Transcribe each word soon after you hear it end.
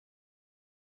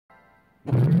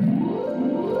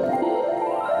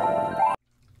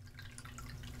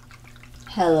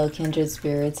Hello, Kindred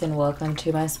Spirits, and welcome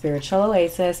to my spiritual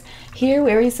oasis, here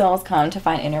where we souls come to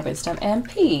find inner wisdom and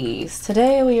peace.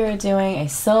 Today we are doing a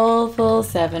Soulful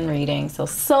 7 reading, so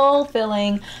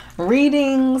soul-filling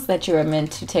readings that you are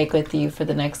meant to take with you for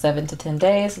the next 7 to 10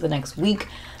 days, for the next week,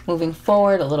 moving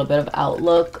forward, a little bit of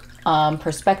outlook,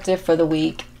 perspective for the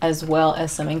week, as well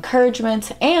as some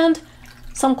encouragement and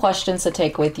some questions to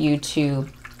take with you to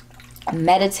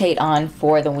meditate on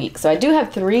for the week. So I do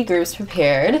have 3 groups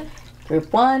prepared.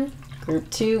 Group 1, Group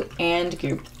 2, and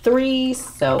Group 3.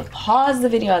 So pause the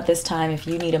video at this time if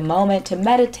you need a moment to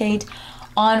meditate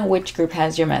on which group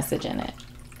has your message in it.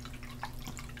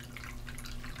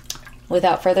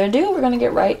 Without further ado, we're going to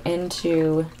get right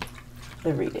into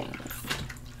the readings.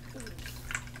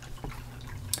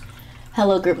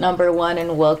 Hello, group number 1,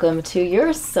 and welcome to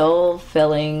your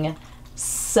soul-filling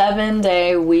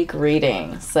 7-day week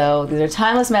reading. So these are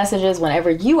timeless messages. Whenever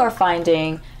you are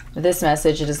finding this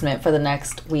message, it is meant for the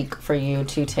next week for you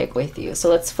to take with you. So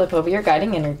let's flip over your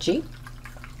guiding energy.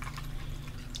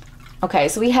 Okay,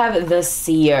 so we have the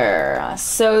Seer.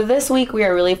 So this week we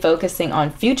are really focusing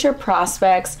on future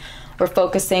prospects. We're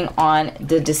focusing on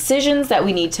the decisions that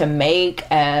we need to make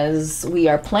as we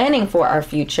are planning for our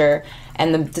future,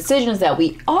 and the decisions that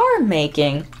we are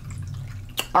making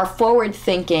are forward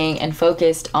thinking and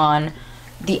focused on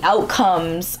the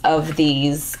outcomes of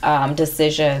these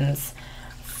decisions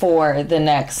for the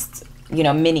next,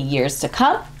 many years to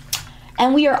come.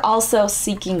 And we are also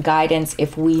seeking guidance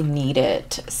if we need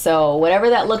it. So whatever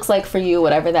that looks like for you,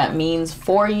 whatever that means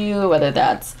for you, whether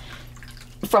that's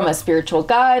from a spiritual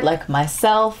guide like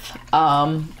myself,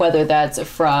 whether that's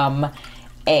from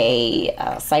a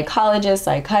psychologist,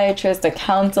 psychiatrist, a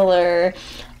counselor,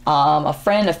 a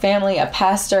friend, a family, a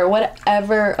pastor,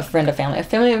 whatever, a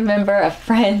family member, a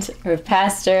friend, or a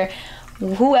pastor,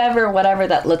 whoever, whatever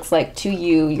that looks like to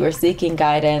you, you are seeking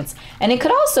guidance. And it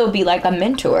could also be like a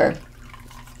mentor.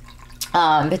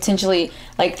 Potentially,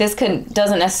 like this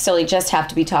doesn't necessarily just have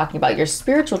to be talking about your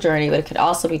spiritual journey, but it could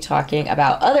also be talking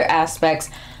about other aspects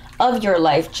of your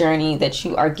life journey that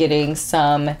you are getting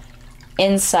some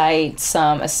insight,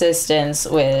 some assistance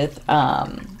with,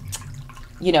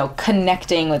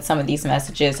 connecting with some of these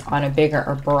messages on a bigger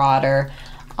or broader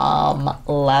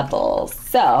level.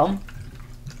 So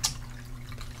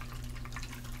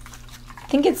I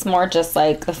think it's more just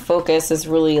like the focus is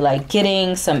really like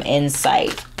getting some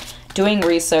insight, doing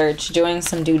research, doing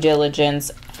some due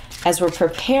diligence as we're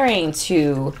preparing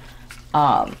to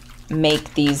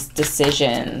make these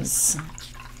decisions,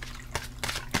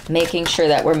 making sure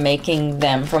that we're making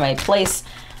them from a place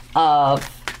of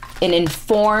an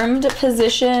informed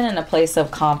position and a place of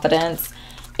confidence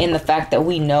in the fact that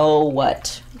we know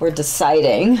what we're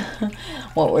deciding,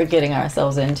 what we're getting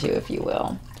ourselves into, if you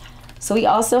will. So we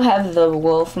also have the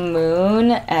Wolf Moon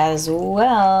as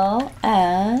well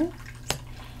as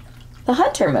the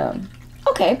Hunter Moon.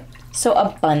 Okay, so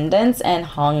abundance and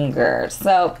hunger.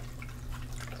 So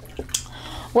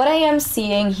what I am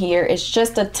seeing here is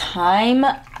just a time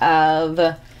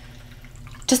of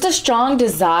just a strong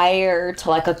desire to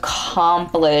like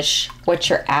accomplish what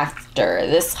you're after.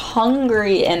 This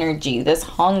hungry energy, this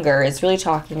hunger is really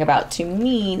talking about, to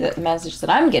me, the message that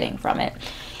I'm getting from it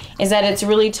is that it's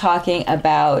really talking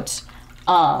about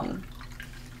a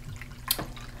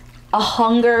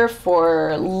hunger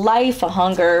for life, a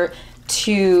hunger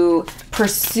to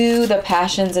pursue the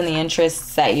passions and the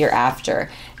interests that you're after.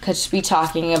 Could be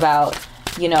talking about,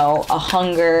 a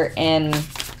hunger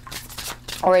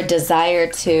or a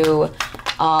desire to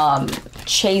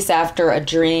chase after a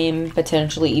dream,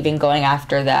 potentially even going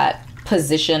after that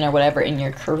position or whatever in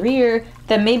your career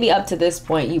that maybe up to this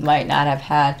point you might not have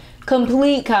had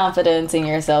complete confidence in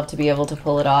yourself to be able to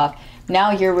pull it off. Now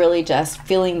you're really just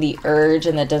feeling the urge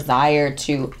and the desire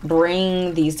to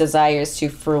bring these desires to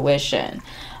fruition.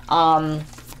 And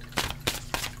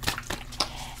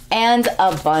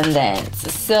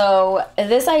abundance. So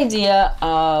this idea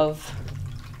of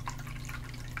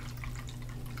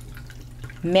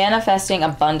manifesting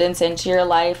abundance into your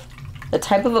life, the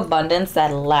type of abundance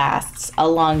that lasts, a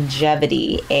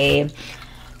longevity,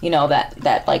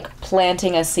 that like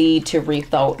planting a seed to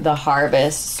reap the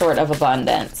harvest sort of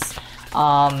abundance.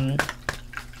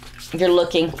 You're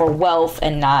looking for wealth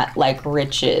and not like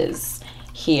riches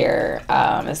here.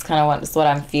 It's kind of what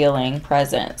I'm feeling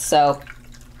present. So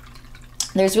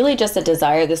there's really just a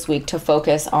desire this week to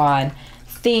focus on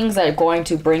things that are going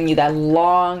to bring you that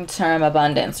long-term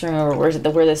abundance. Remember, we're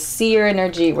the Seer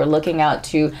energy. We're looking out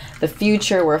to the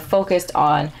future. We're focused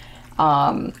on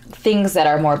things that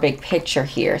are more big picture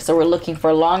here. So we're looking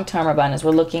for long-term abundance.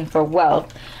 We're looking for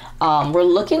wealth. We're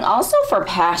looking also for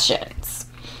passions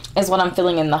is what I'm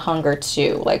feeling in the hunger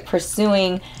too. Like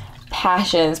pursuing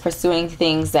passions, pursuing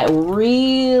things that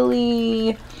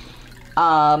really,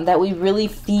 that we really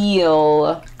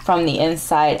feel from the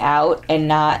inside out, and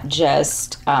not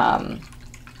just kind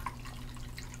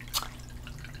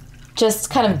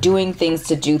of doing things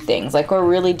to do things. Like we're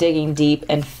really digging deep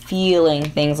and feeling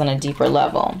things on a deeper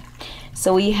level.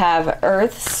 So we have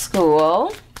Earth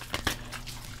School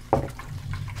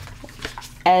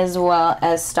as well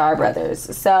as Star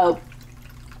Brothers. So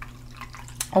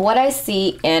what I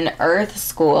see in Earth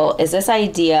School is this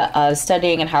idea of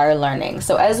studying and higher learning.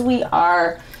 So as we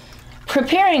are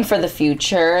preparing for the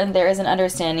future, there is an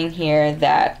understanding here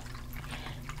that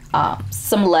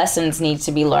some lessons need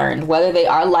to be learned, whether they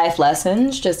are life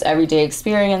lessons, just everyday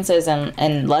experiences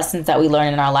and lessons that we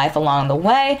learn in our life along the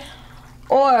way,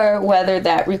 or whether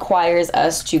that requires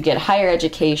us to get higher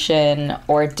education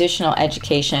or additional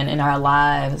education in our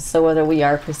lives. So whether we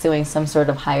are pursuing some sort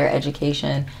of higher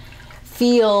education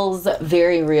feels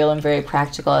very real and very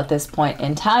practical at this point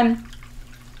in time,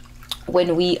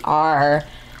 when we are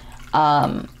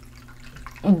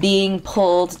being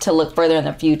pulled to look further in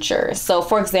the future. So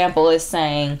for example, is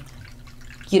saying,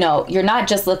 you're not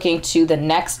just looking to the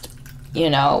next,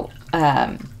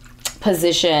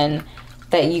 position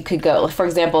that you could go. For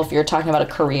example, if you're talking about a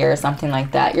career or something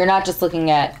like that, you're not just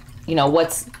looking at,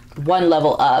 what's one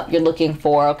level up. You're looking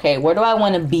for, okay, where do I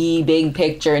want to be big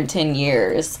picture in 10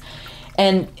 years?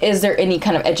 And is there any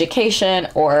kind of education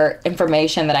or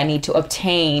information that I need to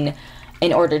obtain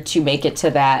in order to make it to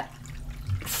that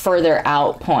further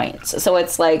out points? So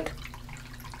it's like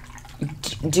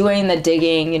doing the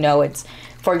digging, it's,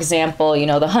 for example,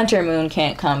 the hunter moon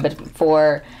can't come, but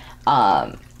for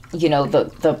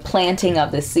the planting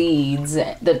of the seeds,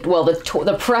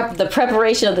 the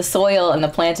preparation of the soil and the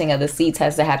planting of the seeds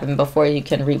has to happen before you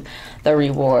can reap the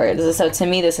rewards. So to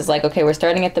me, this is like, okay, we're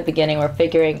starting at the beginning. We're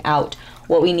figuring out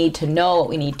what we need to know, what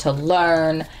we need to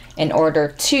learn in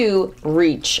order to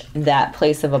reach that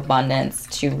place of abundance,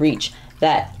 to reach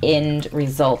that end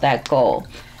result, that goal.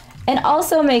 And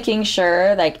also making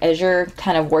sure, like, as you're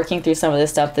kind of working through some of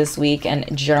this stuff this week and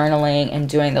journaling and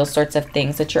doing those sorts of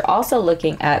things, that you're also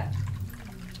looking at,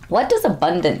 what does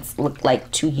abundance look like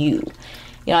to you?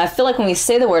 I feel like when we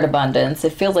say the word abundance,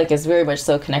 it feels like it's very much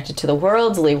so connected to the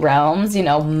worldly realms,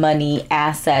 money,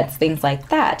 assets, things like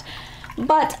that.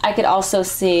 But I could also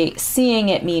see seeing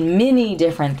it mean many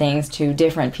different things to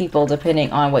different people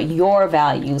depending on what your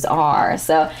values are.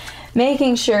 So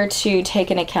making sure to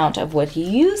take an account of what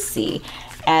you see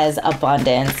as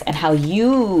abundance and how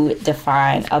you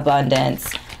define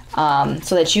abundance,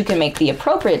 so that you can make the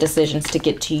appropriate decisions to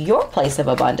get to your place of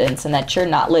abundance, and that you're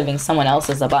not living someone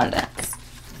else's abundance.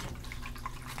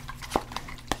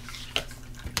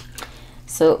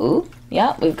 So,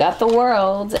 we've got the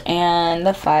World and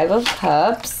the Five of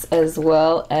Cups, as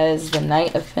well as the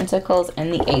Knight of Pentacles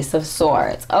and the Ace of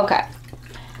Swords. Okay.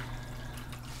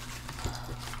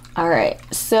 All right,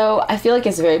 so I feel like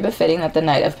it's very befitting that the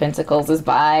Knight of Pentacles is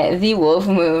by the Wolf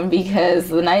Moon, because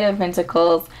the Knight of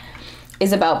Pentacles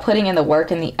is about putting in the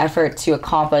work and the effort to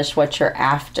accomplish what you're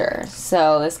after.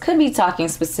 So this could be talking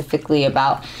specifically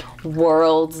about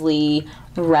worldly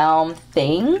realm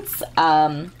things.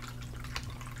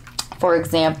 For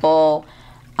example,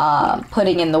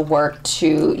 putting in the work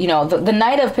to, the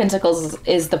Knight of Pentacles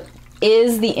is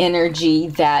the energy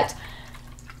that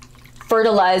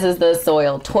fertilizes the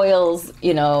soil, toils,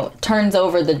 turns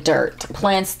over the dirt,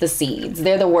 plants the seeds.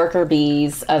 They're the worker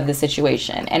bees of the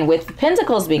situation. And with the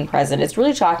Pentacles being present, it's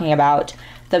really talking about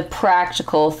the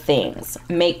practical things,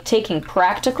 taking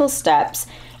practical steps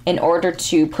in order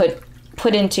to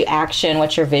put into action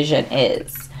what your vision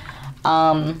is.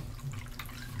 Understanding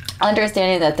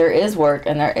that there is work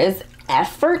and there is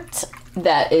effort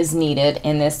that is needed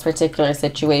in this particular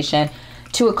situation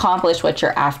to accomplish what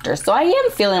you're after. So I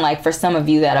am feeling like for some of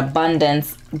you that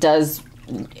abundance does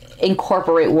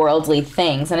incorporate worldly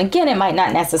things. And again, it might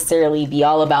not necessarily be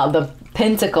all about the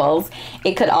pentacles.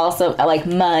 It could also, like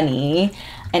money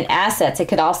and assets, it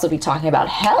could also be talking about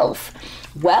health,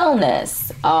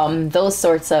 wellness, those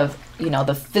sorts of,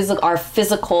 our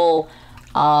physical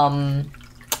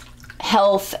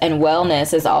health and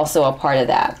wellness is also a part of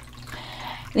that.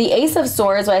 The Ace of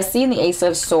Swords, what I see in the Ace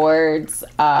of Swords,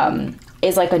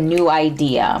 is like a new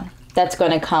idea that's going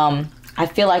to come. I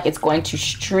feel like it's going to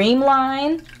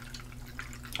streamline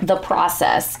the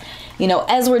process. You know,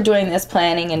 as we're doing this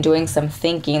planning and doing some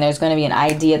thinking, there's going to be an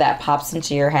idea that pops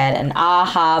into your head, an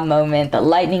aha moment. The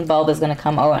lightning bulb is going to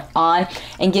come on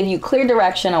and give you clear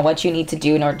direction on what you need to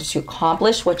do in order to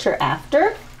accomplish what you're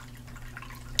after.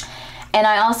 And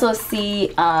I also see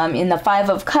in the Five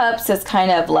of Cups as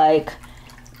kind of like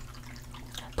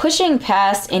pushing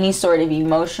past any sort of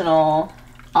emotional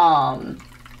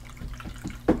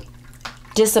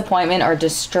disappointment or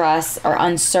distress or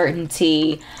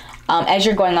uncertainty as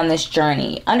you're going on this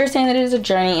journey. Understand that it is a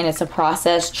journey and it's a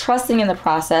process, trusting in the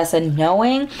process and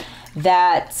knowing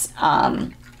that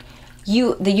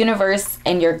the universe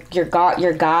and your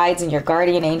guides and your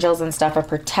guardian angels and stuff are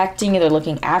protecting you. They're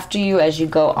looking after you as you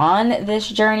go on this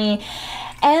journey.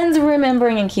 And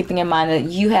remembering and keeping in mind that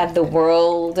you have the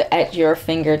world at your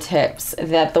fingertips.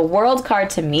 That the world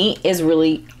card to me is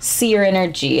really seer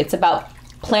energy. It's about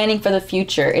planning for the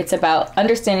future. It's about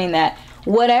understanding that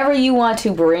whatever you want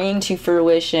to bring to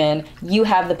fruition, you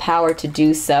have the power to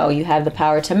do so. You have the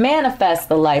power to manifest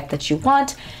the life that you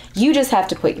want. You just have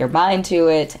to put your mind to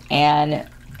it and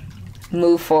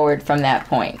move forward from that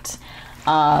point.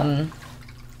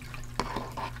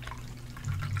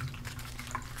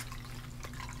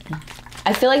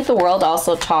 I feel like the world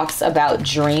also talks about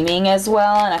dreaming as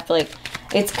well, and I feel like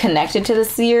it's connected to the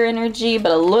seer energy,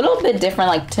 but a little bit different.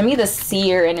 Like, to me, the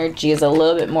seer energy is a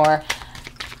little bit more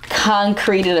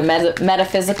concrete and a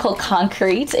metaphysical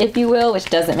concrete, if you will, which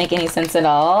doesn't make any sense at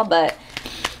all. But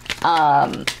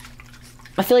I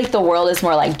feel like the world is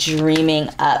more like dreaming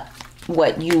up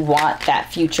what you want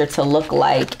that future to look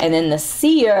like. And then the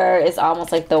seer is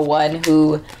almost like the one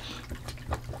who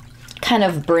kind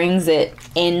of brings it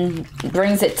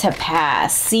to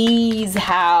pass, sees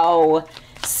how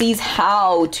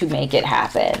to make it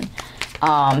happen,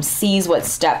 sees what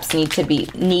steps need to be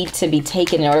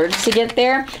taken in order to get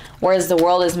there, whereas the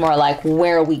world is more like,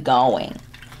 where are we going?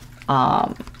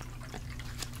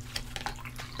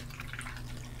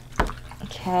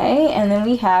 Okay, and then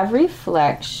we have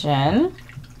reflection.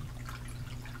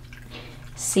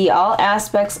 See all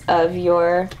aspects of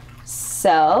yourself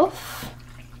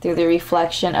through the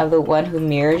reflection of the one who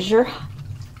mirrors your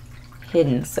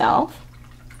hidden self.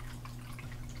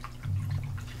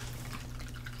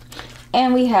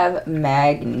 And we have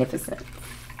magnificent.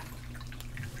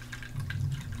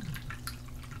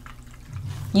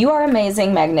 You are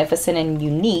amazing, magnificent, and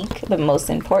unique, but most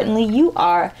importantly, you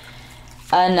are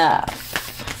enough.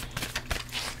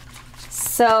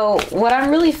 So what I'm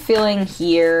really feeling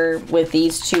here with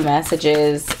these two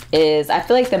messages is, I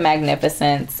feel like the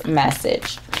magnificence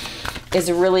message is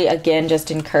really, again,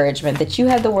 just encouragement that you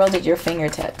have the world at your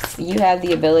fingertips. You have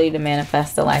the ability to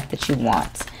manifest the life that you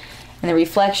want. And the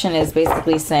reflection is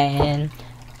basically saying,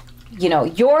 you know,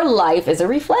 your life is a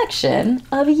reflection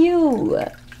of you.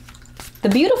 The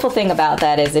beautiful thing about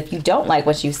that is, if you don't like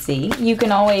what you see, you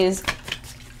can always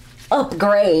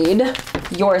upgrade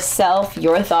yourself,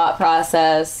 your thought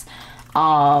process,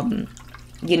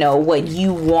 you know, what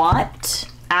you want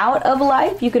out of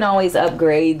life. You can always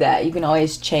upgrade that. You can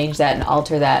always change that and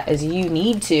alter that as you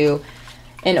need to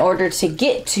in order to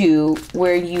get to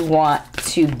where you want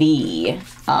to be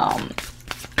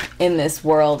in this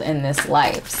world, in this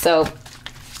life. So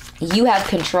you have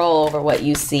control over what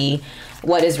you see,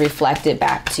 what is reflected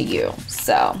back to you.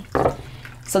 So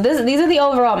these are the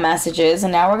overall messages,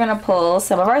 and now we're going to pull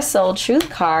some of our soul truth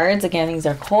cards. Again, these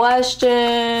are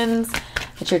questions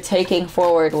that you're taking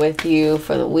forward with you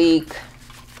for the week.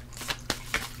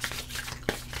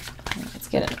 Let's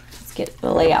get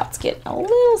the layout's getting a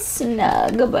little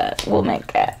snug, but we'll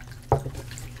make it.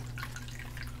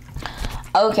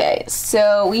 Okay,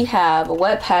 so we have,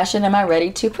 what passion am I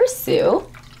ready to pursue?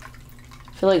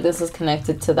 I feel like this is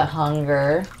connected to the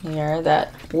hunger here,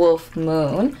 that wolf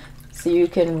moon. So you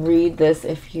can read this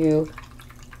if you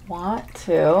want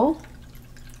to.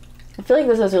 I feel like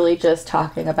this is really just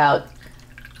talking about,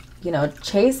 you know,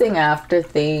 chasing after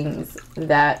things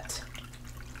that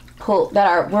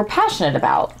we're passionate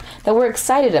about, that we're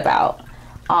excited about.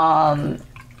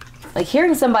 Like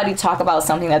hearing somebody talk about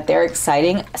something that they're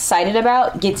excited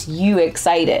about gets you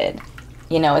excited.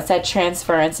 You know, it's that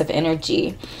transference of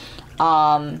energy.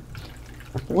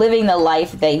 Living the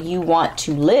life that you want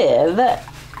to live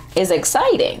is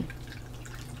exciting.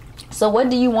 So what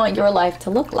do you want your life to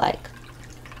look like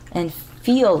and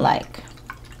feel like?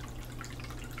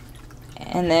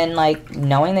 And then, like,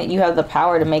 knowing that you have the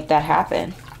power to make that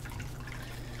happen.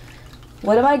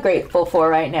 What am I grateful for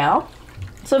right now?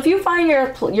 So if you find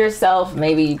yourself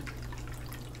maybe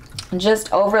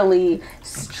just overly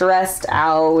stressed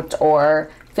out or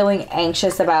feeling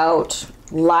anxious about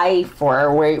life,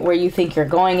 or where you think you're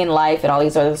going in life, and all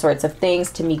these other sorts of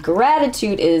things. To me,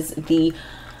 gratitude is the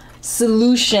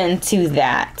solution to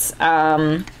that.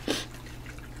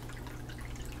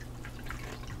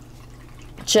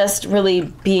 Just really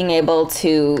being able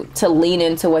to lean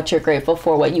into what you're grateful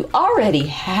for, what you already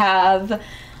have,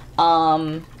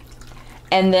 and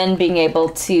then being able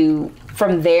to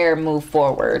from there move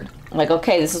forward. Like,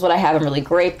 okay, this is what I have, I'm really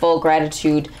grateful.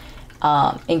 Gratitude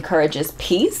encourages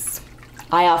peace.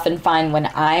 I often find when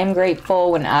I'm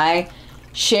grateful, when I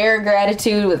share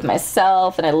gratitude with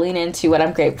myself and I lean into what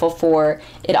I'm grateful for,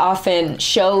 it often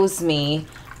shows me,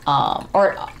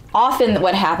 or often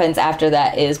what happens after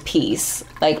that is peace,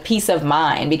 like peace of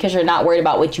mind, because you're not worried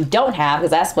about what you don't have,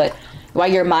 because that's why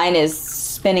your mind is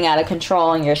spinning out of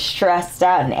control and you're stressed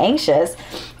out and anxious,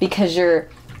 because you're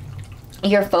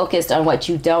focused on what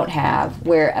you don't have.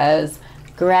 Whereas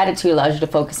gratitude allows you to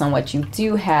focus on what you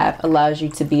do have, allows you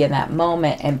to be in that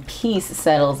moment, and peace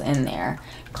settles in there,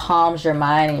 calms your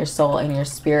mind and your soul and your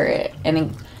spirit,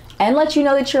 and lets you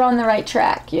know that you're on the right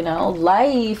track. You know,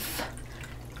 life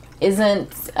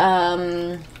isn't,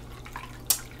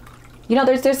 you know,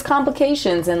 there's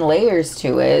complications and layers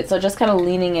to it. So just kind of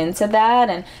leaning into that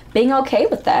and being okay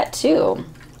with that too.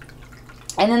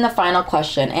 And then the final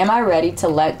question, am I ready to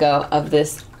let go of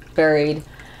this buried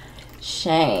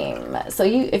shame? So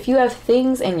if you have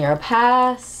things in your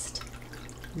past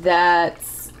that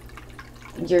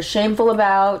you're shameful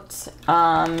about,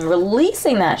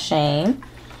 releasing that shame,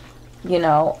 you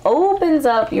know, opens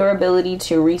up your ability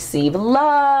to receive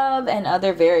love and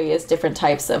other various different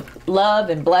types of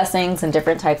love and blessings and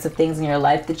different types of things in your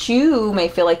life that you may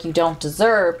feel like you don't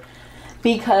deserve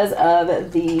because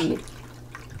of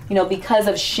because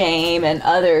of shame and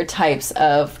other types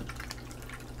of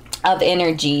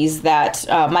energies that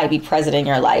might be present in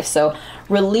your life. So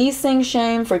releasing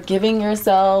shame, forgiving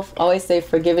yourself, always say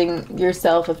forgiving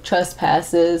yourself of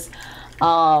trespasses,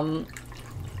 and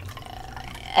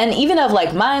even of like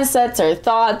mindsets or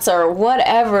thoughts or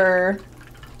whatever,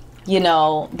 you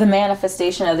know, the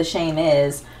manifestation of the shame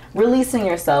is, releasing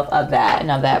yourself of that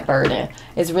and of that burden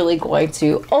is really going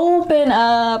to open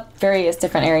up various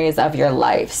different areas of your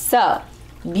life. So,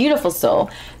 beautiful soul,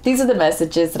 these are the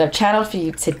messages that I've channeled for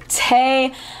you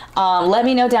today. Let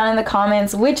me know down in the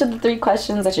comments which of the 3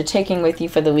 questions that you're taking with you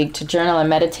for the week to journal and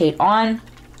meditate on.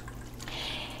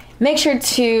 Make sure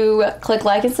to click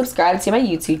like and subscribe to my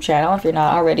YouTube channel if you're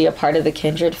not already a part of the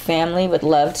Kindred family. Would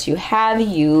love to have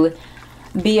you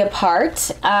be a part.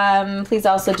 Please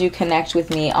also do connect with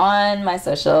me on my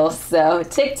socials. So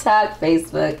TikTok,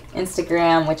 Facebook,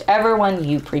 Instagram, whichever one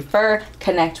you prefer,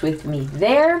 connect with me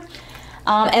there.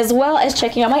 As well as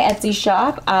checking out my Etsy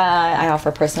shop. I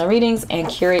offer personal readings and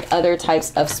curate other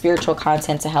types of spiritual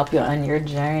content to help you on your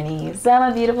journey. So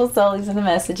my beautiful soul, these are the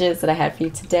messages that I had for you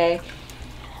today.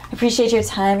 I appreciate your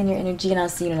time and your energy, and I'll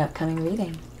see you in an upcoming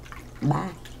reading. Bye.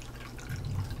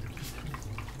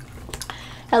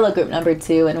 Hello, group number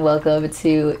 2, and welcome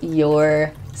to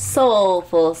your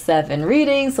Soulful 7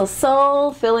 reading. So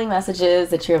soul-filling messages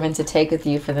that you're meant to take with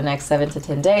you for the next 7 to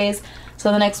 10 days.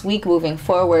 So the next week moving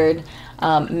forward,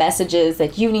 messages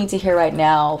that you need to hear right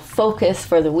now, focus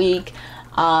for the week,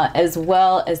 as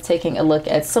well as taking a look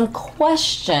at some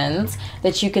questions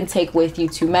that you can take with you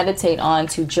to meditate on,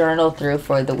 to journal through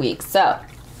for the week. So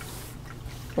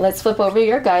let's flip over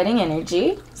your guiding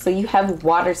energy. So you have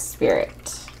water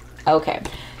spirit. Okay,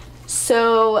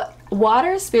 so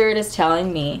water spirit is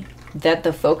telling me that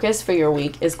the focus for your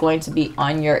week is going to be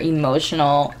on your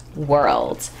emotional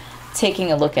world,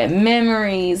 taking a look at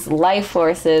memories, life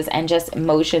forces, and just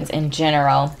emotions in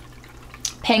general.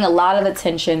 Paying a lot of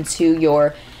attention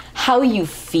to how you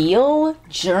feel,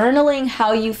 journaling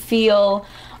how you feel.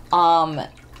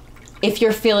 If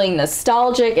you're feeling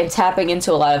nostalgic and tapping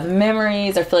into a lot of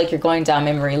memories, or feel like you're going down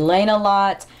memory lane a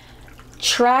lot,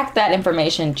 track that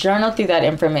information, journal through that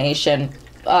information.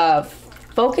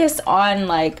 Focus on,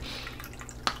 like,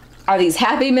 are these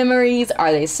happy memories?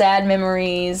 Are they sad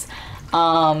memories?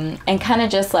 And kind of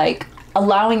just like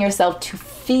allowing yourself to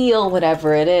feel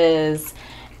whatever it is.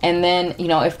 And then, you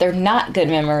know, if they're not good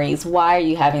memories, why are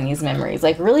you having these memories?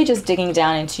 Like really just digging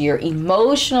down into your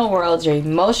emotional world, your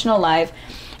emotional life,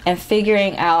 and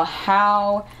figuring out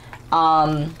how,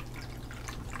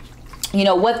 you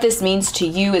know, what this means to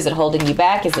you. Is it holding you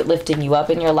back? Is it lifting you up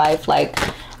in your life? Like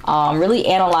really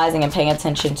analyzing and paying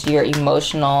attention to your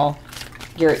emotions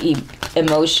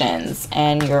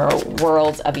and your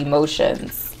worlds of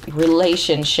emotions,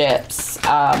 relationships,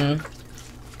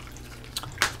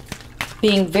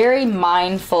 being very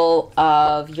mindful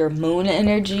of your moon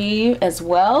energy as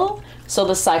well. So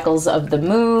the cycles of the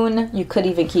moon, you could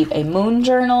even keep a moon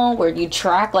journal where you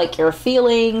track like your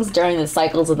feelings during the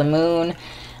cycles of the moon,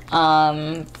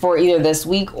 for either this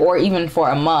week or even for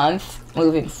a month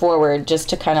moving forward, just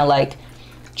to kind of like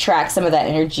track some of that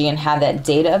energy and have that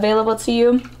data available to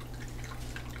you.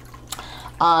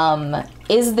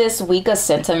 Is this week a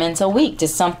sentimental week? Did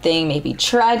something maybe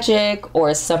tragic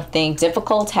or something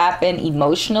difficult happen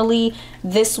emotionally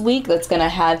this week that's going to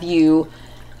have you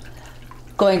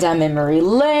going down memory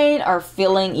lane or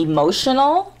feeling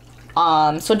emotional?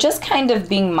 So just kind of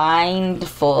being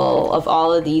mindful of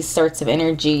all of these sorts of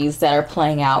energies that are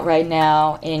playing out right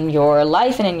now in your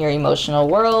life and in your emotional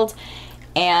world.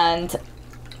 And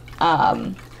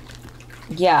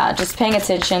yeah, just paying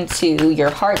attention to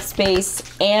your heart space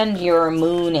and your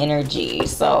moon energy,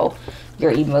 so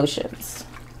your emotions.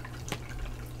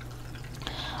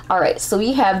 All right, so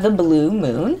we have the blue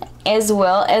moon as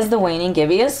well as the waning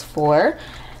gibbous 4.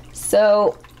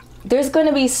 So there's going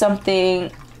to be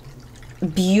something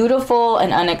beautiful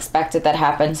and unexpected that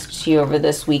happens to you over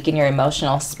this week in your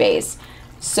emotional space.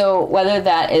 So whether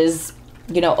that is,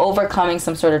 you know, overcoming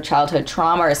some sort of childhood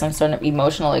trauma or some sort of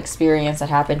emotional experience that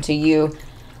happened to you,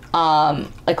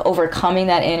 like overcoming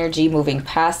that energy, moving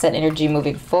past that energy,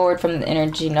 moving forward from the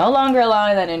energy, no longer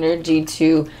allowing that energy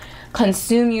to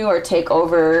consume you or take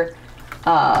over,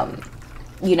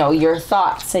 you know, your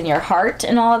thoughts and your heart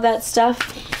and all of that stuff.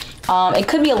 It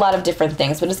could be a lot of different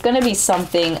things, but it's going to be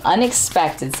something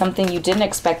unexpected, something you didn't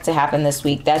expect to happen this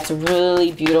week. That's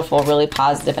really beautiful, really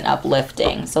positive and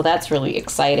uplifting. So that's really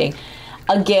exciting.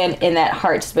 Again, in that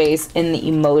heart space, in the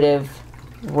emotive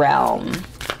realm.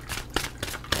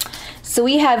 So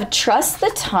we have trust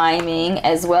the timing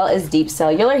as well as deep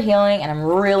cellular healing. And I'm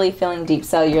really feeling deep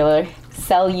cellular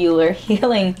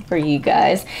healing for you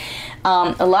guys.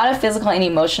 A lot of physical and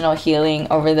emotional healing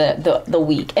over the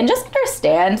week. And just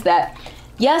understand that,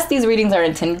 yes, these readings are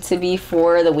intended to be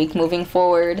for the week moving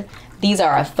forward. These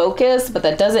are a focus, but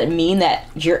that doesn't mean that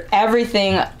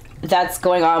everything that's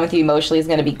going on with you emotionally is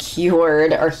going to be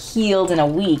cured or healed in a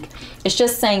week. It's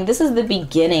just saying this is the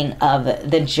beginning of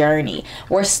the journey.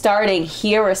 We're starting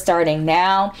here. We're starting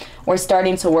now. We're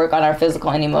starting to work on our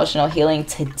physical and emotional healing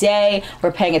today.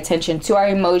 We're paying attention to our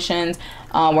emotions.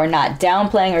 We're not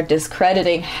downplaying or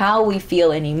discrediting how we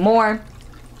feel anymore.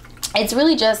 It's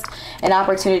really just an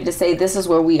opportunity to say this is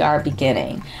where we are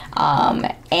beginning.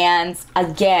 And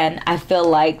again, I feel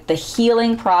like the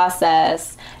healing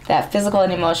process, that physical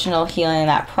and emotional healing,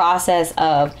 that process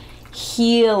of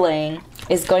healing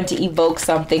is going to evoke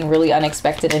something really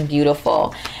unexpected and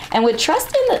beautiful. And with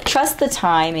trust the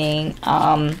timing,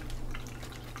 I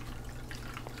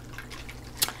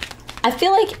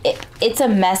feel like it's a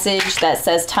message that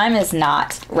says time is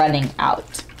not running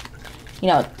out. You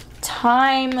know,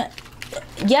 time,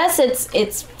 yes,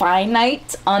 it's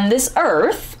finite on this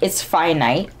earth. It's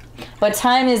finite, but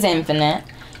time is infinite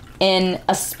in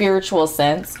a spiritual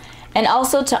sense. And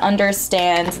also to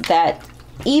understand that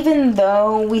even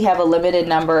though we have a limited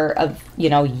number of, you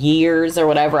know, years or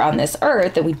whatever on this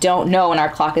earth that we don't know when our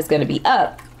clock is going to be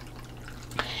up,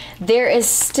 there is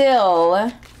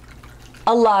still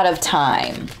a lot of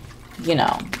time.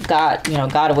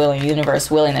 God willing,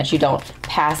 universe willing that you don't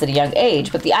pass at a young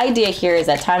age. But the idea here is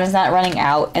that time is not running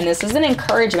out, and this is an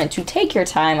encouragement to take your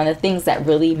time on the things that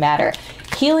really matter.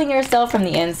 Healing yourself from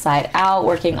the inside out,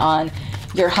 working on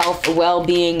your health,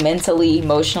 well-being, mentally,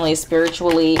 emotionally,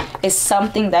 spiritually, is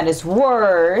something that is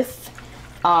worth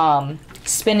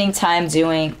spending time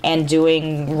doing and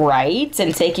doing right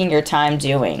and taking your time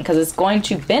doing, because it's going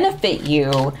to benefit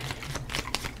you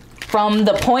from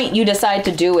the point you decide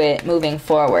to do it moving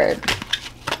forward.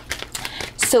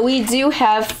 So we do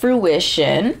have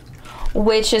fruition,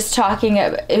 which is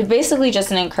basically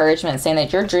just an encouragement saying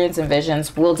that your dreams and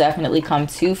visions will definitely come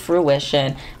to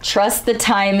fruition. Trust the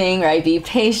timing, right? Be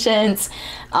patient.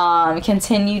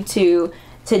 Continue to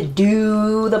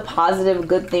do the positive,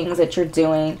 good things that you're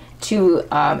doing to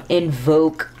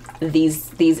invoke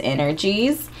these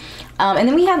energies. And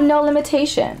then we have no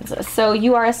limitations. So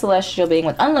you are a celestial being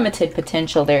with unlimited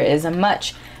potential. There is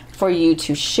much for you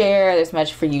to share. There's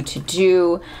much for you to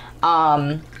do.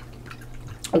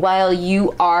 While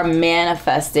you are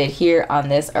manifested here on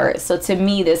this earth. So to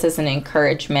me, this is an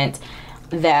encouragement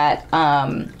that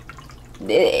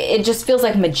it just feels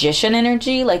like magician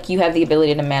energy. Like you have the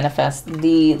ability to manifest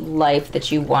the life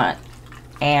that you want,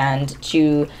 and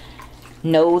to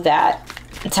know that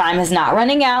time is not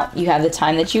running out. You have the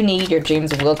time that you need. Your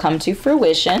dreams will come to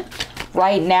fruition.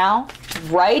 Right now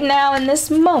in this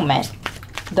moment,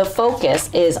 the focus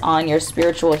is on your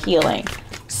spiritual healing.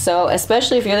 So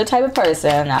especially if you're the type of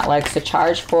person that likes to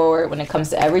charge forward when it comes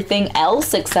to everything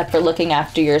else except for looking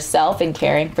after yourself and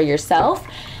caring for yourself,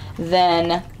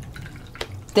 then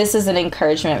this is an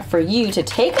encouragement for you to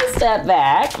take a step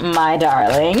back, my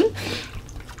darling,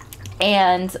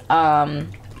 and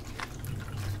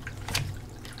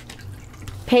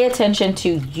pay attention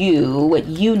to you, what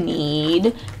you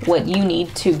need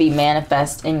to be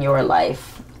manifest in your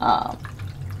life,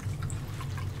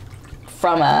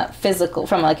 from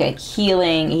like a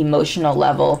healing emotional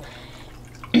level.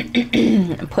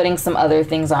 Putting some other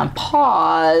things on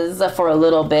pause for a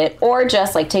little bit, or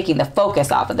just like taking the focus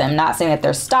off of them. Not saying that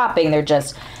they're stopping, they're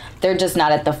just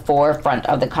not at the forefront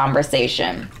of the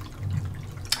conversation.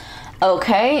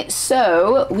 Okay,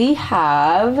 so we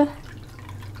have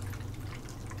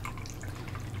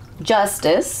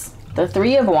Justice, the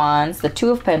Three of Wands, the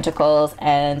Two of Pentacles,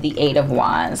 and the Eight of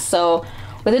Wands. So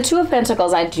with the Two of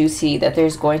Pentacles, I do see that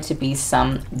there's going to be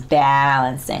some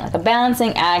balancing, like a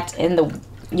balancing act in the,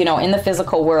 in the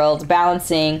physical world,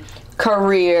 balancing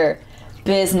career,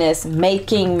 business,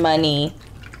 making money,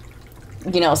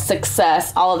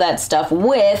 success, all of that stuff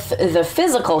with the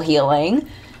physical healing,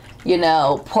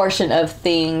 portion of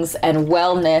things, and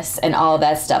wellness and all of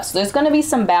that stuff. So there's going to be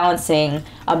some balancing,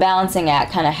 a balancing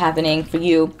act kind of happening for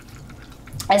you,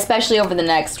 especially over the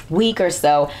next week or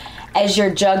so, as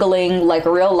you're juggling like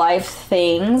real life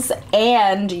things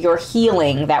and your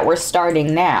healing that we're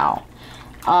starting now.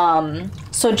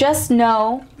 So just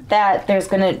know that there's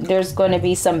gonna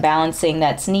be some balancing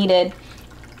that's needed,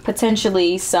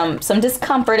 potentially some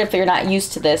discomfort if you're not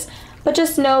used to this, but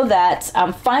just know that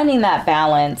finding that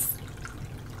balance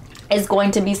is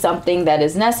going to be something that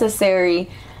is necessary.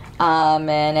 And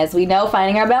as we know,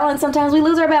 finding our balance, sometimes we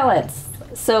lose our balance.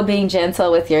 So being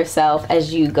gentle with yourself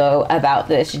as you go about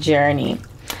this journey.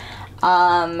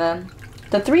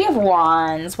 The Three of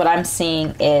Wands, what I'm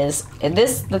seeing is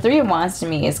the Three of Wands to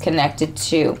me is connected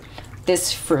to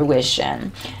this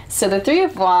fruition. So the Three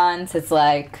of Wands, it's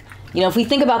like, if we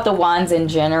think about the wands in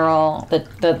general,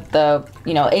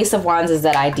 the Ace of Wands is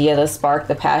that idea, the spark,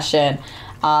 the passion.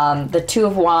 The Two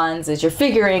of Wands is you're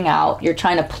figuring out, you're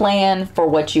trying to plan for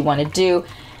what you want to do.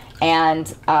 And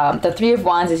the Three of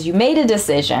Wands is you made a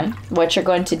decision, what you're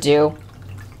going to do,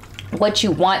 what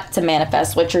you want to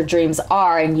manifest, what your dreams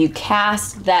are, and you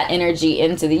cast that energy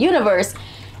into the universe,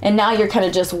 and now you're kind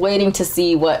of just waiting to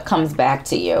see what comes back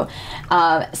to you.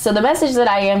 So the message that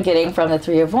I am getting from the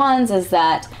Three of Wands is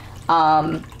that,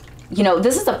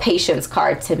 this is a patience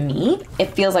card to me.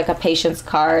 It feels like a patience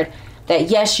card that,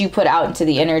 yes, you put out into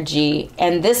the energy,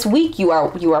 and this week you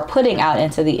are putting out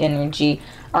into the energy,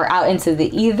 or out into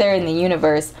the ether in the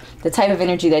universe, the type of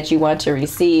energy that you want to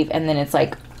receive. And then it's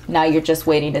like, now you're just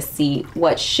waiting to see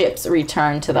what ships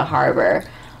return to the harbor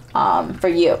for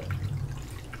you.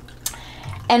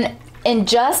 And in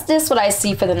Justice, what I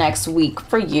see for the next week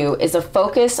for you is a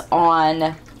focus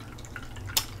on,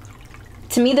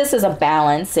 to me, this is a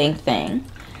balancing thing.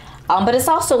 But it's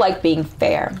also like being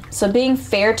fair. So being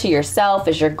fair to yourself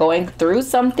as you're going through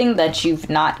something that you've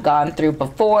not gone through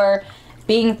before,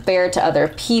 being fair to other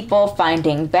people,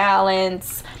 finding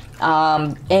balance,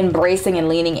 embracing and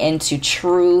leaning into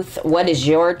truth. What is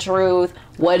your truth?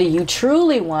 What do you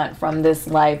truly want from this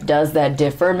life? Does that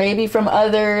differ maybe from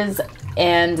others?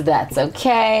 And that's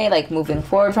okay, like moving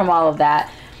forward from all of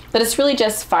that. But it's really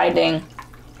just finding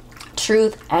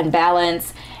truth and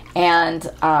balance and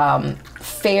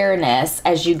fairness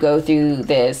as you go through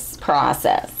this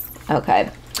process, okay?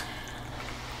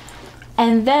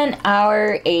 And then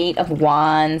our Eight of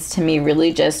Wands to me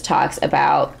really just talks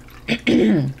about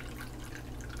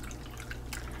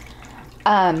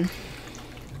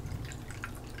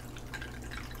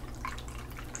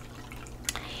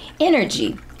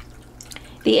energy.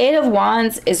 The Eight of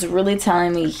Wands is really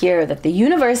telling me here that the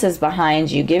universe is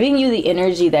behind you, giving you the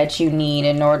energy that you need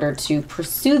in order to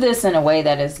pursue this in a way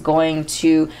that is going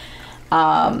to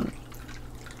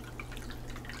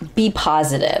be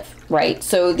positive, right?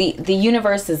 So the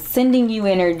universe is sending you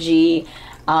energy,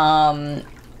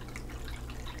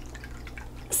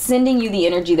 sending you the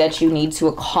energy that you need to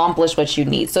accomplish what you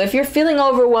need. So if you're feeling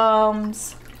overwhelmed,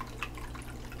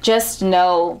 just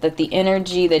know that the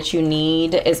energy that you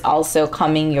need is also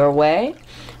coming your way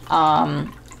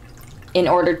in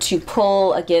order to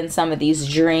pull, again, some of these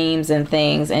dreams and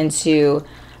things into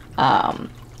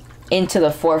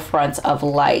the forefront of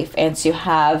life, and to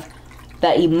have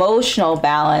that emotional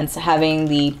balance, having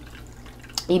the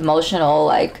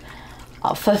emotional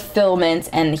fulfillment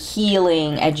and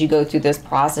healing as you go through this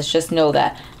process. Just know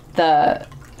that the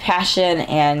passion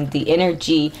and the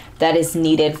energy that is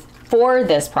needed for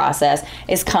this process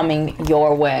is coming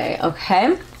your way,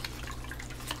 okay?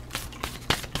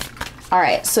 All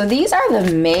right, so these are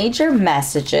the major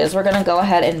messages. We're gonna go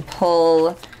ahead and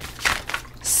pull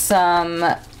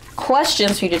some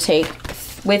questions for you to take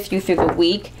with you through the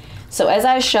week. So as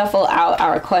I shuffle out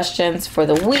our questions for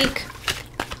the week,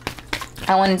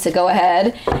 I wanted to go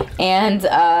ahead and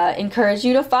encourage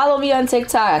you to follow me on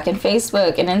TikTok and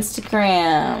Facebook and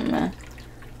Instagram.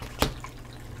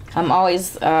 I'm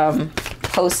always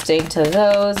posting to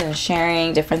those and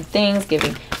sharing different things,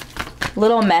 giving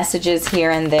little messages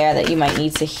here and there that you might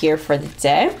need to hear for the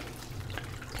day.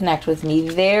 Connect with me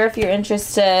there if you're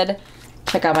interested.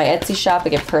 Check out my Etsy shop. I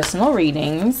get personal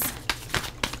readings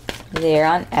there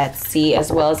on Etsy, as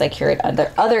well as I curate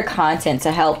other content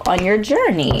to help on your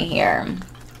journey here.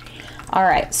 All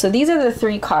right, so these are the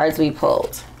 3 cards we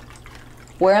pulled.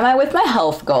 Where am I with my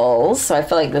health goals? So I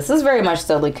feel like this is very much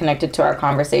solely connected to our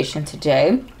conversation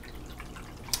today,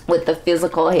 with the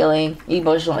physical healing,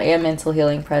 emotional and mental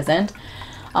healing present.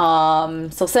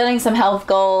 So setting some health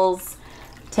goals,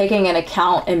 taking an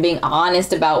account and being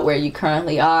honest about where you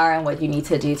currently are and what you need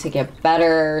to do to get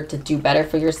better, to do better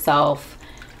for yourself.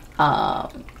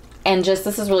 And just,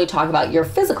 this is really talking about your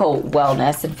physical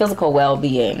wellness and physical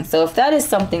well-being. So if that is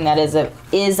something that is a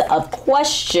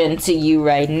question to you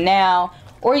right now,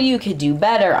 or you could do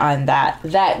better on that,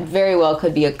 that very well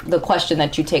could be the question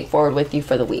that you take forward with you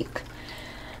for the week.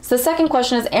 So the second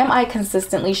question is, am I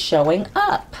consistently showing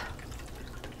up?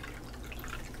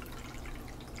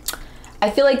 I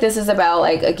feel like this is about,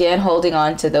 like, again, holding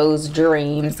on to those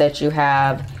dreams that you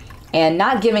have and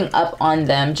not giving up on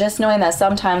them. Just knowing that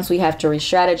sometimes we have to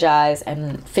re-strategize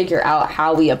and figure out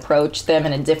how we approach them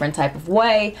in a different type of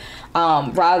way,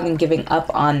 rather than giving up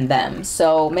on them.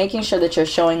 So making sure that you're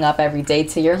showing up every day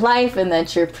to your life and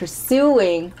that you're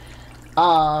pursuing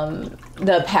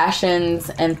the passions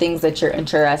and things that you're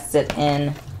interested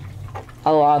in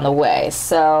along the way.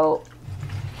 So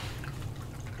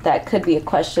that could be a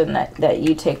question that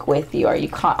you take with you. Are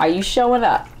you showing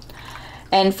up?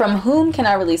 And from whom can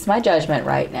I release my judgment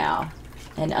right now?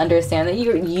 And understand that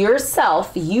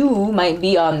you might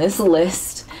be on this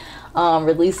list,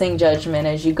 releasing judgment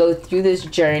as you go through this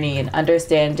journey, and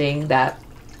understanding that,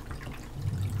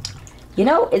 you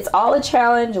know, it's all a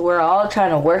challenge. We're all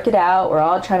trying to work it out. We're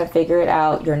all trying to figure it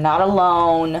out. You're not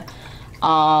alone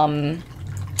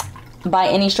by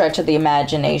any stretch of the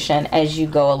imagination as you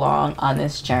go along on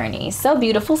this journey. So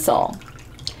beautiful soul.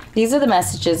 These are the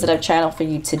messages that I've channeled for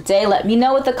you today. Let me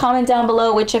know with the comment down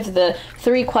below which of the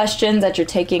 3 questions that you're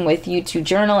taking with you to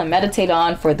journal and meditate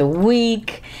on for the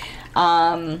week.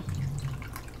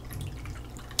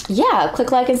 Yeah,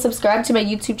 click like and subscribe to my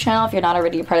YouTube channel if you're not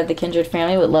already a part of the Kindred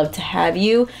family. Would love to have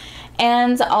you.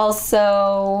 And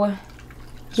also,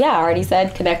 yeah, I already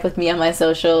said connect with me on my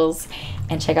socials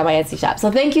and check out my Etsy shop.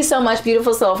 So thank you so much,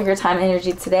 beautiful soul, for your time and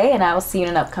energy today, and I will see you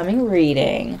in an upcoming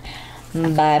reading.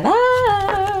 Bye-bye.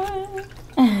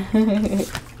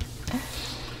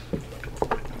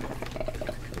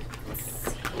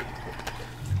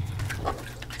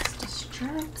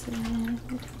 Distracted.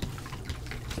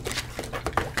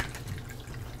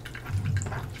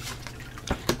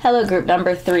 Hello, group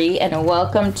number 3, and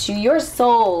welcome to your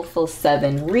Soulful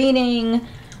 7 reading.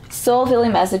 Soul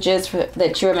healing messages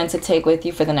that you are meant to take with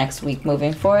you for the next week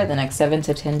moving forward, the next 7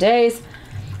 to 10 days.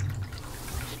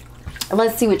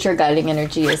 Let's see what your guiding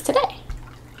energy is today.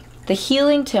 The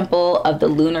healing temple of the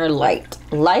lunar light,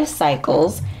 life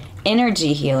cycles,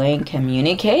 energy healing,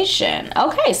 communication.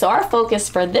 Okay, so our focus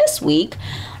for this week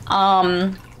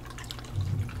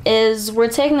is we're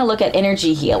taking a look at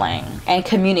energy healing and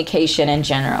communication in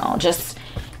general. Just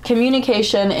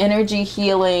communication, energy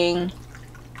healing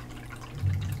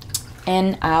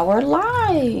in our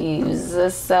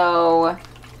lives. So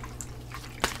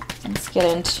let's get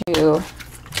into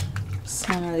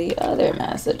some of the other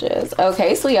messages.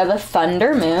 Okay, so we have the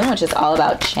Thunder Moon, which is all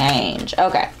about change.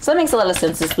 Okay, so that makes a lot of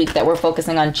sense this week that we're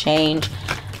focusing on change,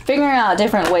 figuring out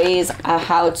different ways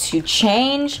how to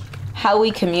change how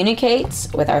we communicate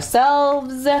with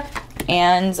ourselves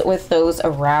and with those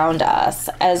around us,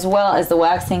 as well as the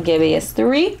Waxing Gibeah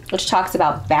 3, which talks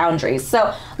about boundaries.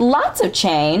 So lots of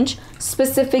change,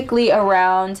 specifically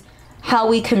around how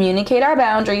we communicate our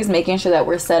boundaries, making sure that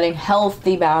we're setting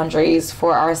healthy boundaries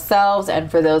for ourselves and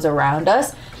for those around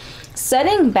us.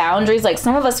 Setting boundaries, like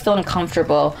some of us feel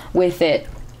uncomfortable with it,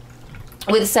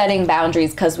 with setting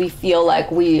boundaries, because we feel like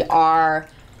we are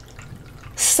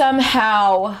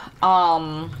somehow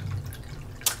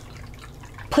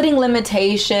putting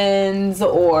limitations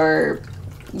or,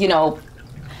 you know,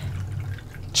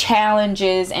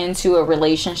 challenges into a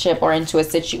relationship or into a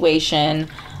situation,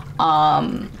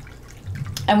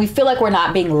 and we feel like we're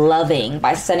not being loving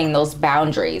by setting those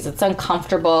boundaries. It's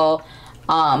uncomfortable.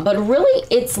 But really,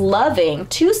 it's loving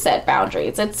to set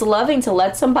boundaries. It's loving to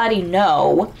let somebody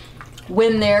know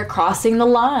when they're crossing the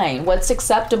line, what's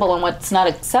acceptable and what's not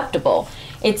acceptable.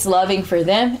 It's loving for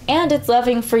them and it's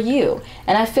loving for you.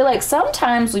 And I feel like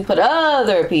sometimes we put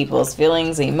other people's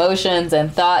feelings, emotions,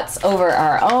 and thoughts over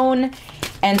our own.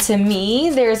 And to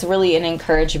me, there's really an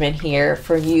encouragement here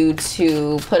for you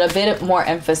to put a bit more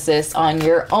emphasis on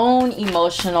your own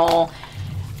emotional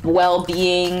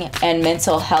well-being and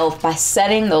mental health by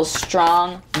setting those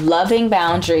strong, loving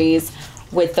boundaries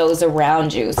with those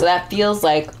around you. So that feels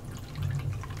like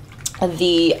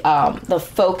the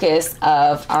focus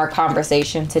of our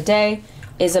conversation today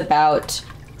is about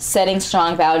setting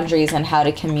strong boundaries and how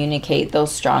to communicate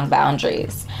those strong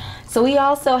boundaries. So we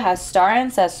also have star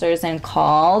ancestors and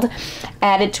called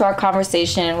added to our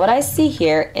conversation. And what I see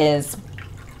here is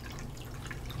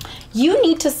you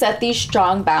need to set these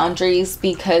strong boundaries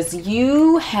because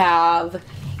you have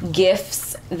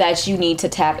gifts that you need to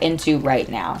tap into right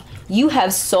now. You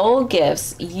have soul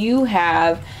gifts. You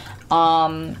have,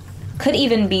 could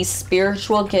even be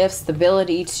spiritual gifts, the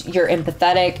ability to, you're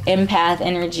empathetic, empath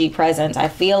energy present. I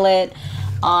feel it.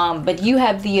 But you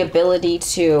have the ability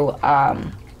to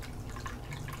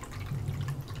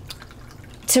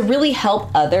really help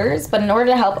others. But in order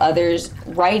to help others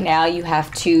right now, you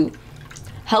have to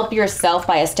help yourself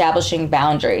by establishing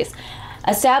boundaries.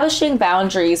 Establishing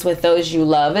boundaries with those you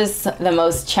love is the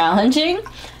most challenging.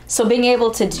 So being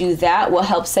able to do that will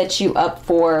help set you up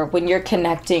for when you're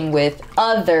connecting with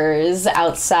others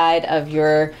outside of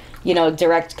your,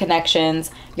 direct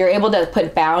connections. You're able to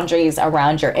put boundaries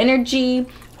around your energy,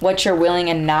 what you're willing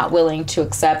and not willing to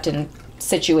accept in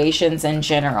situations in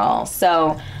general.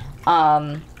 So,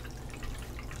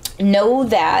 know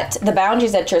that the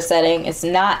boundaries that you're setting is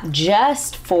not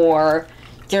just for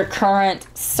your current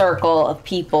circle of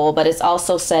people, but it's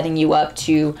also setting you up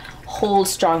to hold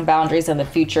strong boundaries in the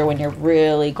future when you're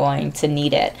really going to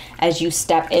need it as you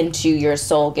step into your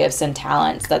soul gifts and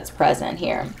talents that's present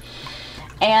here.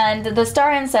 And the star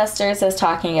ancestors is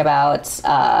talking about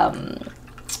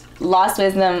lost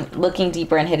wisdom, looking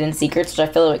deeper in hidden secrets, which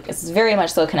I feel like is very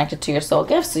much so connected to your soul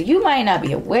gifts. So you might not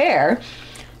be aware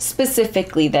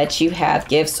specifically that you have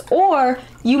gifts, or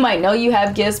you might know you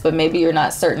have gifts, but maybe you're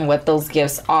not certain what those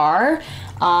gifts are.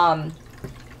 And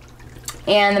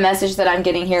the message that I'm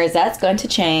getting here is that's going to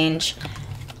change,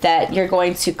 that you're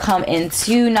going to come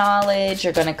into knowledge,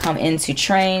 you're going to come into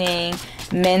training,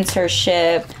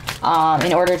 mentorship,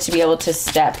 in order to be able to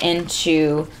step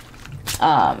into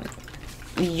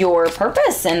your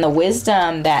purpose and the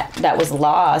wisdom that was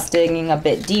lost, digging a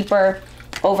bit deeper,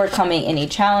 overcoming any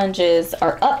challenges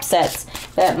or upsets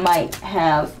that might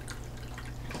have,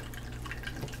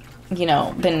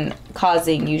 been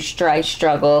causing you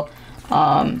struggle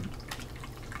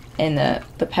in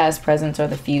the past, present, or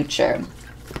the future.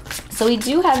 So we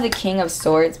do have the King of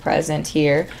Swords present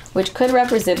here, which could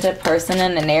represent a person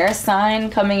in an air sign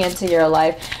coming into your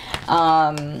life.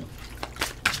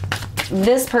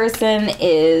 This person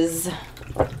is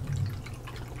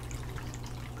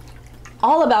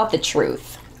all about the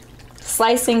truth,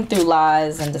 slicing through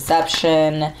lies and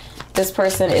deception. This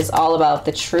person is all about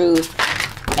the truth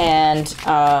and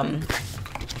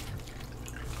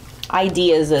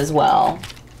ideas as well.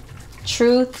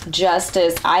 Truth,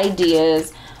 justice,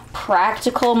 ideas,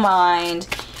 practical mind.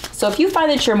 So if you find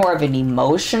that you're more of an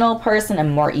emotional person, a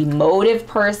more emotive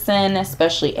person,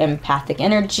 especially empathic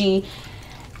energy,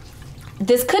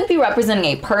 this could be representing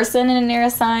a person in an air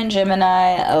sign,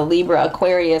 Gemini, a Libra,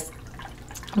 Aquarius.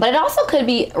 But it also could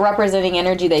be representing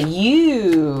energy that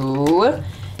you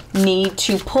need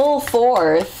to pull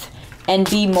forth and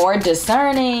be more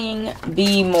discerning,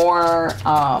 be more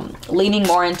leaning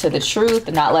more into the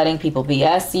truth, not letting people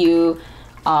BS you,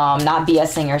 not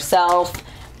BSing yourself,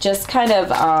 just kind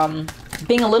of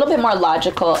being a little bit more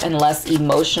logical and less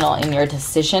emotional in your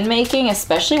decision making,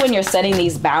 especially when you're setting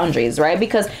these boundaries, right?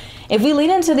 Because if we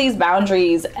lean into these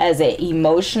boundaries as an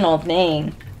emotional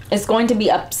thing, it's going to be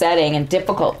upsetting and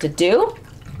difficult to do.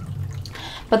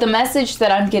 But the message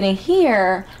that I'm getting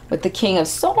here with the King of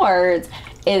Swords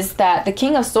is that the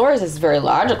King of Swords is very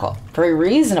logical, very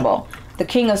reasonable. The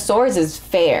King of Swords is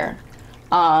fair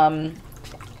and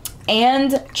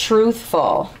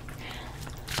truthful.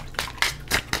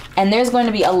 And there's going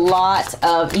to be a lot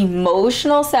of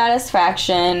emotional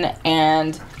satisfaction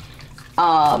and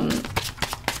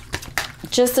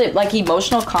just like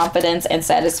emotional confidence and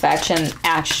satisfaction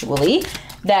actually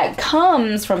that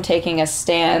comes from taking a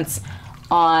stance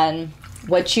on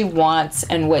what you want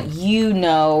and what you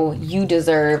know you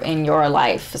deserve in your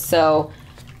life. So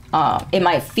it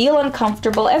might feel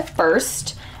uncomfortable at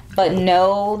first, But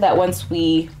know that once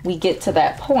we get to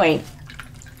that point,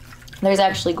 there's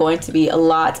actually going to be a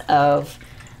lot of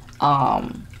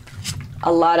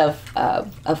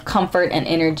comfort and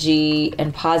energy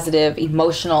and positive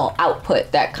emotional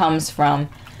output that comes from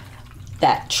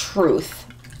that truth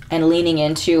and leaning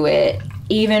into it,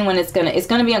 even when it's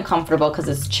gonna be uncomfortable, because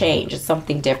it's change. It's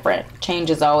something different. Change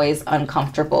is always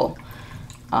uncomfortable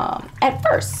at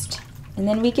first, and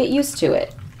then we get used to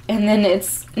it, and then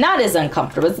it's not as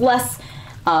uncomfortable. It's less.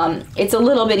 It's a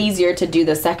little bit easier to do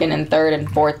the second and third and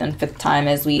fourth and fifth time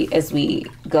as we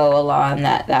go along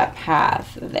that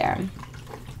path there.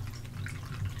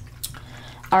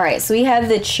 All right, so we have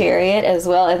the Chariot as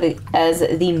well as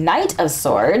the Knight of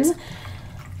Swords.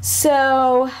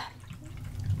 So,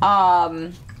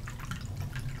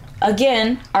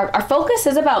 again, our focus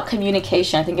is about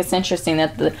communication. I think it's interesting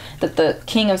that the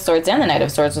King of Swords and the Knight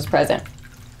of Swords was present.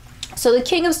 So the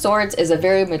King of Swords is a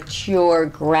very mature,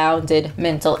 grounded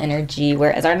mental energy,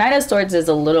 whereas our Knight of Swords is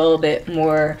a little bit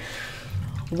more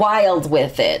wild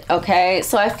with it, okay?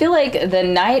 So I feel like the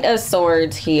Knight of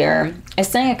Swords here is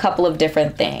saying a couple of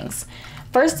different things.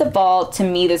 First of all, to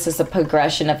me, this is a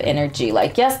progression of energy.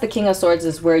 Like, yes, the King of Swords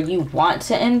is where you want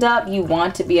to end up. You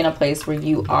want to be in a place where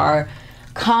you are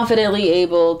confidently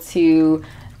able to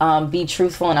be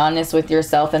truthful and honest with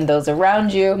yourself and those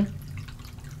around you.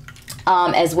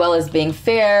 As well as being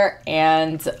fair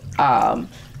and,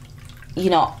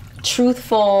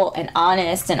 truthful and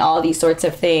honest and all these sorts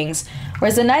of things.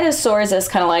 Whereas the Knight of Swords is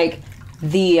kind of like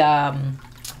the,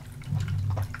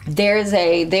 there's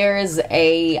a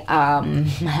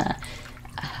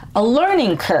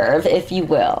learning curve, if you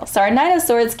will. So our Knight of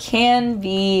Swords can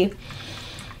be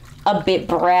a bit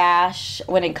brash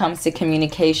when it comes to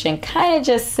communication, kind of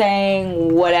just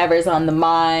saying whatever's on the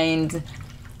mind.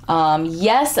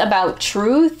 Yes, about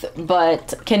truth,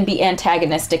 but can be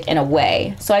antagonistic in a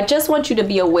way. So I just want you to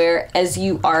be aware as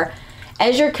your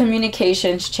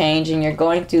communications change and you're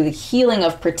going through the healing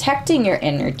of protecting your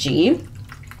energy.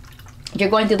 You're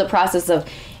going through the process of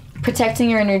protecting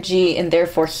your energy and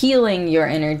therefore healing your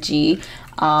energy.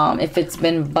 If it's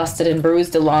been busted and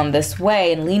bruised along this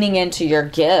way, and leaning into your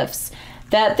gifts,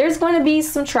 that there's going to be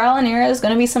some trial and error. There's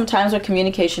going to be some times where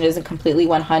communication isn't completely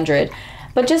 100.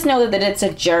 But just know that it's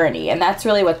a journey, and that's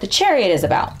really what the Chariot is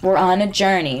about. We're on a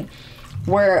journey.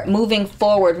 We're moving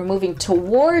forward. We're moving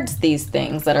towards these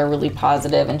things that are really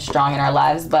positive and strong in our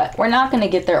lives, but we're not going to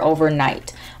get there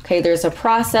overnight. Okay, there's a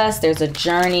process. There's a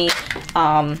journey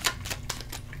that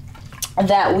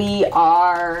we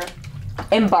are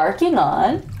embarking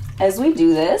on as we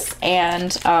do this,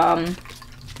 and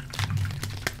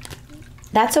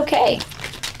that's okay.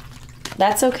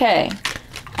 That's okay.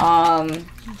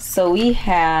 So we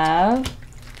have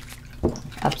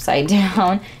upside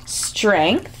down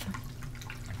strength.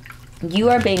 You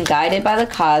are being guided by the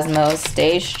cosmos.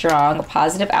 Stay strong. A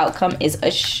positive outcome is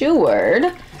assured,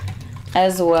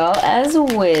 as well as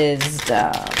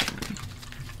wisdom.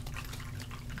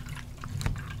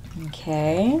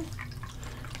 Okay.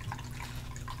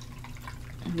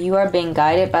 You are being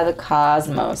guided by the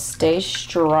cosmos. Stay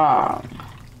strong.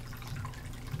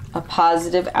 A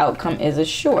positive outcome is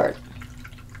assured.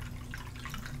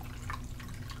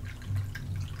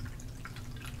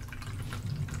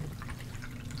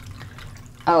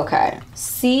 Okay.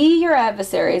 See your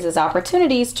adversaries as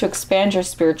opportunities to expand your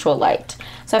spiritual light.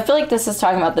 So I feel like this is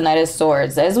talking about the Knight of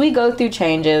Swords. As we go through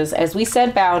changes, as we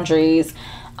set boundaries,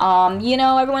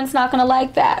 everyone's not going to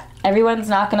like that. Everyone's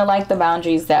not going to like the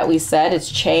boundaries that we set.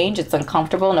 It's change. It's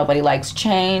uncomfortable. Nobody likes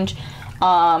change.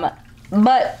 But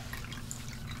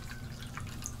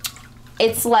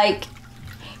it's like,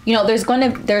 there's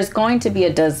going to be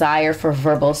a desire for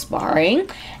verbal sparring.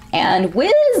 And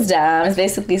wisdom is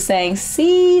basically saying,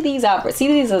 see these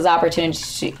as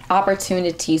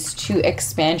opportunities to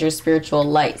expand your spiritual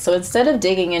light. So instead of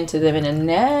digging into them in a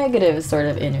negative sort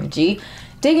of energy,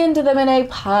 dig into them in a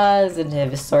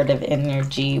positive sort of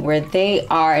energy where they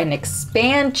are an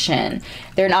expansion.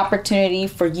 They're an opportunity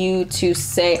for you to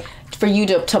to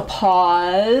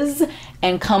pause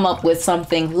and come up with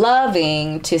something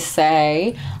loving to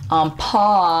say.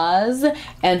 Pause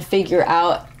and figure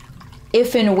out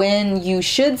if and when you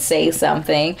should say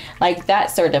something, like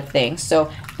that sort of thing. So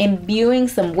imbuing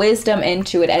some wisdom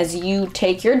into it as you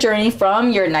take your journey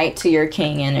from your Knight to your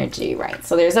King energy, right?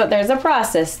 So there's a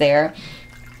process there.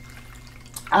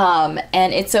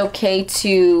 And it's okay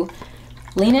to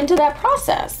lean into that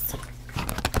process.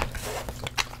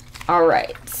 All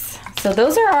right. So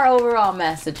those are our overall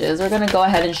messages. We're going to go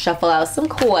ahead and shuffle out some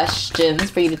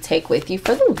questions for you to take with you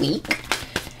for the week.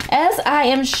 As I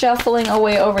am shuffling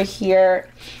away over here,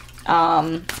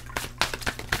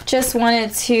 just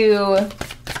wanted to,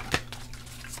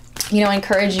 you know,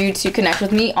 encourage you to connect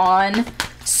with me on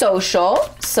social.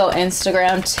 So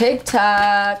Instagram,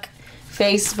 TikTok,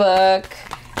 Facebook,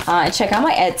 and check out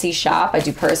my Etsy shop. I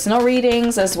do personal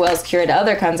readings as well as curate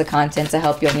other kinds of content to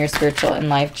help you on your spiritual and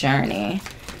life journey.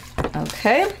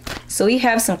 Okay, so we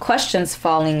have some questions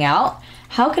falling out.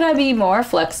 How can I be more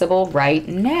flexible right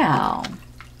now?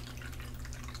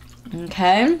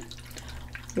 Okay,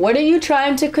 what are you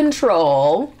trying to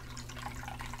control?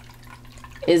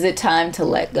 Is it time to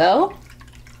let go?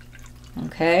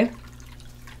 Okay.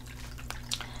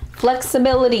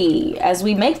 Flexibility. As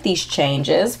we make these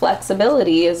changes,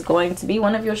 flexibility is going to be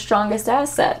one of your strongest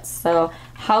assets. So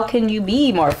how can you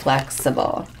be more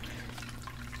flexible?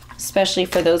 Especially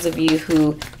for those of you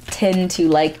who tend to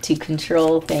like to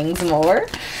control things more.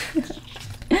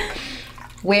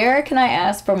 Where can I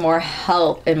ask for more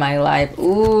help in my life?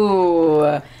 Ooh.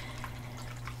 All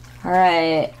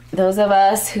right. Those of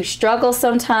us who struggle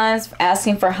sometimes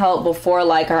asking for help before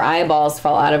like our eyeballs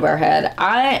fall out of our head.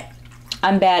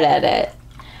 I'm bad at it,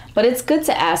 but it's good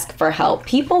to ask for help.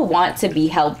 People want to be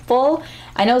helpful.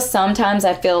 I know sometimes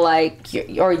I feel like,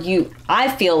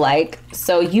 I feel like,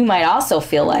 so you might also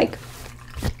feel like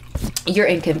you're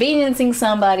inconveniencing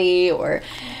somebody or,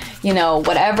 you know,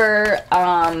 whatever.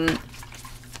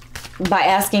 By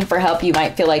asking for help, you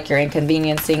might feel like you're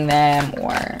inconveniencing them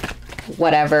or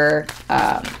whatever.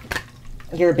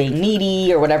 You're being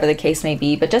needy or whatever the case may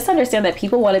be, but just understand that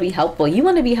people want to be helpful. You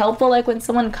want to be helpful. Like when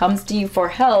someone comes to you for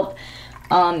help,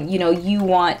 you know, you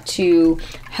want to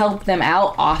help them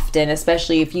out often,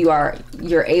 especially if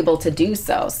you're able to do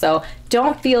so. So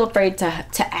don't feel afraid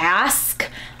to ask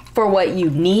for what you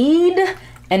need.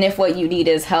 And if what you need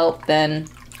is help, then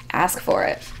ask for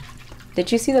it.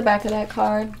 Did you see the back of that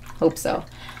card? Hope so.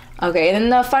 Okay, and then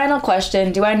the final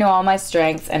question, do I know all my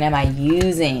strengths and am I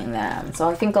using them? So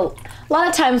I think a lot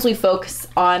of times we focus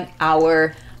on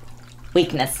our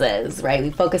weaknesses, right?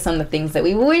 We focus on the things that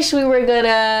we wish we were good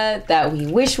at, that we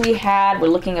wish we had. We're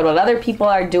looking at what other people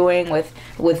are doing with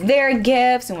their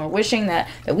gifts and we're wishing that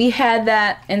we had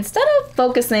that instead of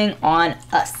focusing on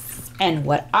us and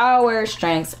what our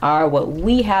strengths are, what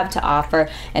we have to offer,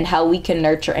 and how we can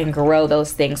nurture and grow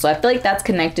those things. So I feel like that's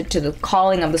connected to the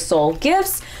calling of the soul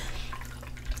gifts.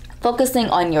 Focusing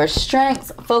on your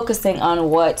strengths, focusing on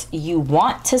what you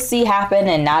want to see happen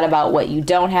and not about what you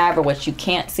don't have or what you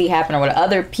can't see happen or what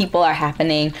other people are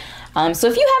happening. So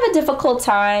if you have a difficult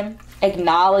time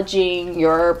acknowledging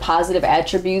your positive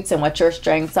attributes and what your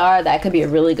strengths are, that could be a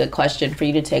really good question for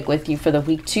you to take with you for the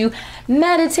week to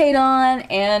meditate on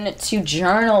and to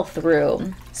journal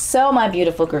through. So my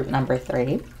beautiful group number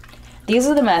 3, these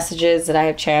are the messages that I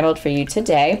have channeled for you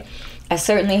today. I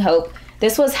certainly hope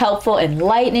this was helpful,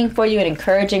 enlightening for you, and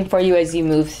encouraging for you as you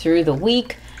move through the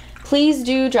week. Please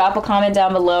do drop a comment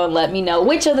down below and let me know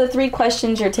which of the 3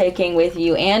 questions you're taking with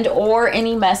you and or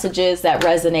any messages that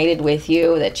resonated with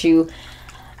you, that you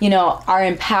know, are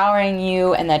empowering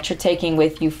you and that you're taking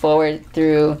with you forward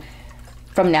through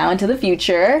from now into the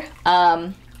future.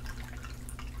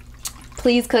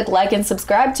 Please click like and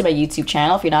subscribe to my YouTube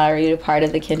channel if you're not already a part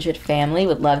of the Kindred family.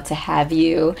 Would love to have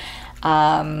you.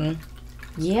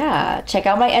 Yeah, check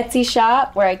out my Etsy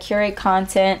shop where I curate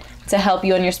content to help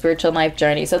you on your spiritual life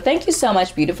journey. So thank you so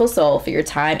much, beautiful soul, for your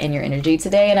time and your energy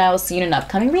today, and I will see you in an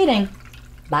upcoming reading.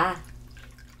 Bye.